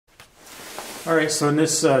Alright, so in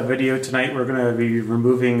this video tonight we're going to be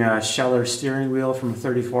removing a Scheller steering wheel from a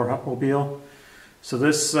 34 Hupmobile. So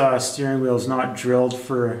this steering wheel is not drilled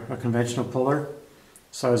for a conventional puller.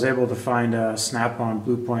 So I was able to find a snap-on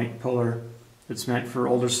Blue Point puller that's meant for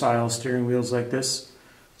older style steering wheels like this.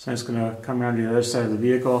 So I'm just going to come around to the other side of the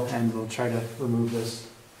vehicle and we'll try to remove this.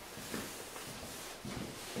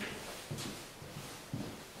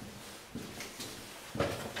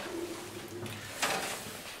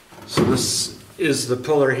 So this is the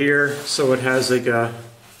puller here, so it has like a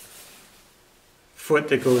foot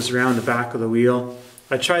that goes around the back of the wheel.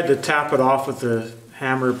 I tried to tap it off with the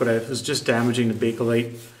hammer, but it was just damaging the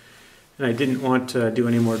Bakelite, and I didn't want to do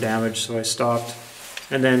any more damage, so I stopped.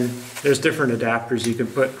 And then there's different adapters you can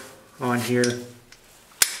put on here.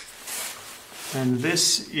 And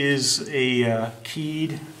this is a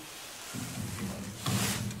keyed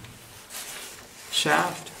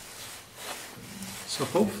shaft. So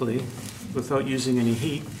hopefully, without using any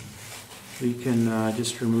heat, we can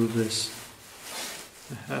just remove this.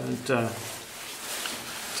 I haven't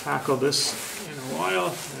tackled this in a while.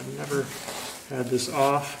 I've never had this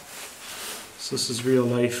off. So this is real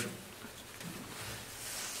life.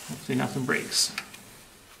 Hopefully nothing breaks.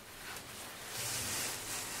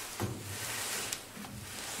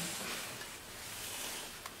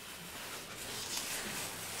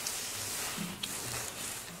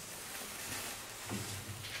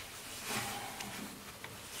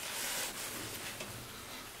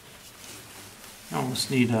 I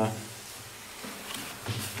almost need a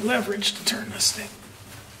leverage to turn this thing.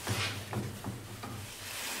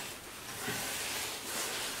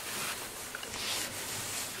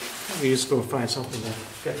 Let me just go find something to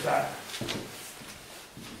get that.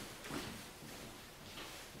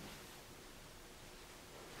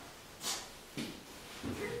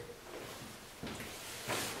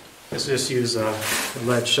 Let's just use a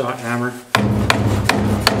lead shot hammer.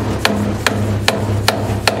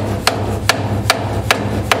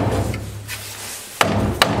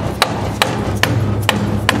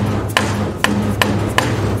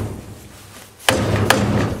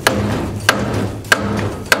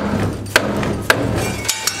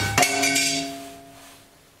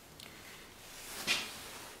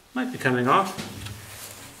 Might be coming off.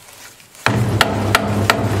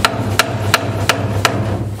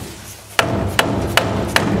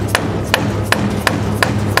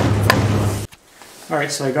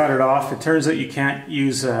 Alright, so I got it off. It turns out you can't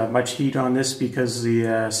use much heat on this because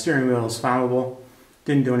the steering wheel is flammable.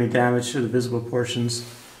 Didn't do any damage to the visible portions.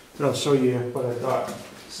 But I'll show you what I got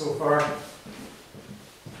so far.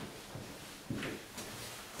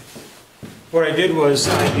 What I did was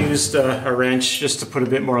I used a wrench just to put a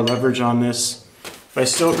bit more leverage on this. But I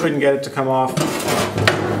still couldn't get it to come off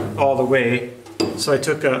all the way. So I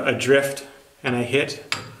took a drift and I hit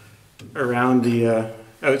around the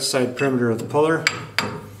outside perimeter of the puller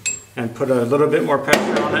and put a little bit more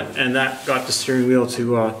pressure on it, and that got the steering wheel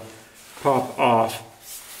to pop off.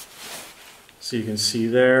 So you can see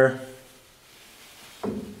there.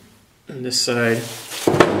 And this side.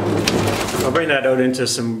 I'll bring that out into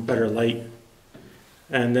some better light.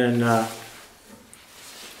 And then I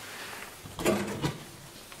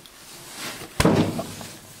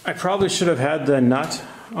probably should have had the nut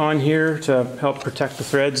on here to help protect the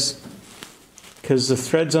threads, because the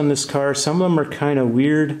threads on this car, some of them are kind of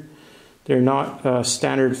weird. They're not a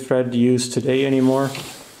standard thread to use today anymore.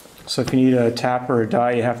 So if you need a tap or a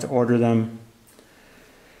die, you have to order them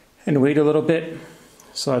and wait a little bit.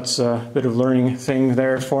 So that's a bit of learning thing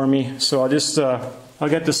there for me. So I'll just I'll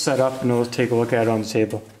get this set up and we'll take a look at it on the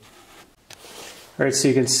table. Alright, so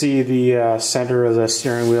you can see the center of the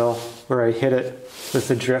steering wheel where I hit it with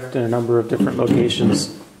the drift in a number of different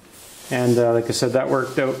locations. And like I said, that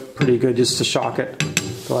worked out pretty good just to shock it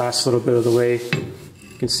the last little bit of the way.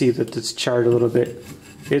 You can see that it's charred a little bit.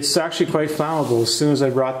 It's actually quite flammable. As soon as I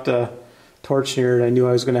brought the torch near it, I knew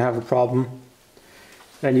I was going to have a problem.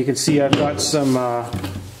 And you can see I've got some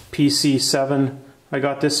PC7. I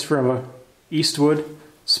got this from Eastwood.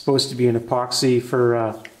 It's supposed to be an epoxy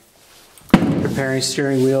for repairing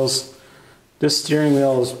steering wheels. This steering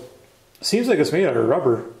wheel seems like it's made out of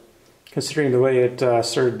rubber, considering the way it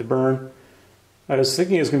started to burn. I was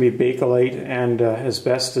thinking it was going to be Bakelite and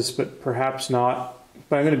asbestos, but perhaps not.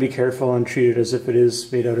 But I'm going to be careful and treat it as if it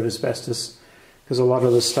is made out of asbestos, because a lot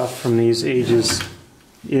of the stuff from these ages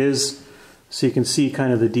is. So you can see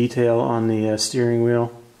kind of the detail on the steering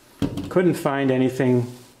wheel. Couldn't find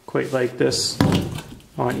anything quite like this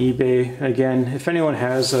on eBay. Again, if anyone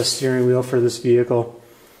has a steering wheel for this vehicle,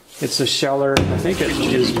 it's a Scheller. I think it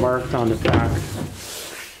is marked on the back.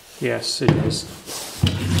 Yes, it is.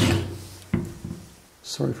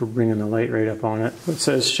 Sorry for bringing the light right up on it. It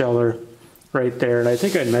says sheller right there, and I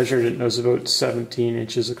think I measured it and it was about 17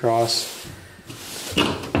 inches across. You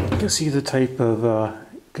can see the type of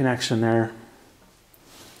connection there.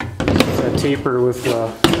 It's a taper with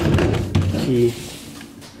a key.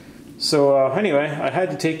 So anyway, I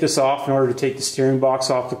had to take this off in order to take the steering box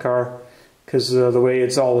off the car, because the way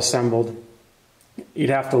it's all assembled, you'd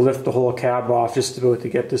have to lift the whole cab off just about to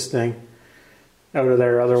get this thing out of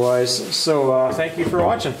there otherwise. So thank you for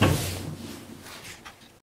watching.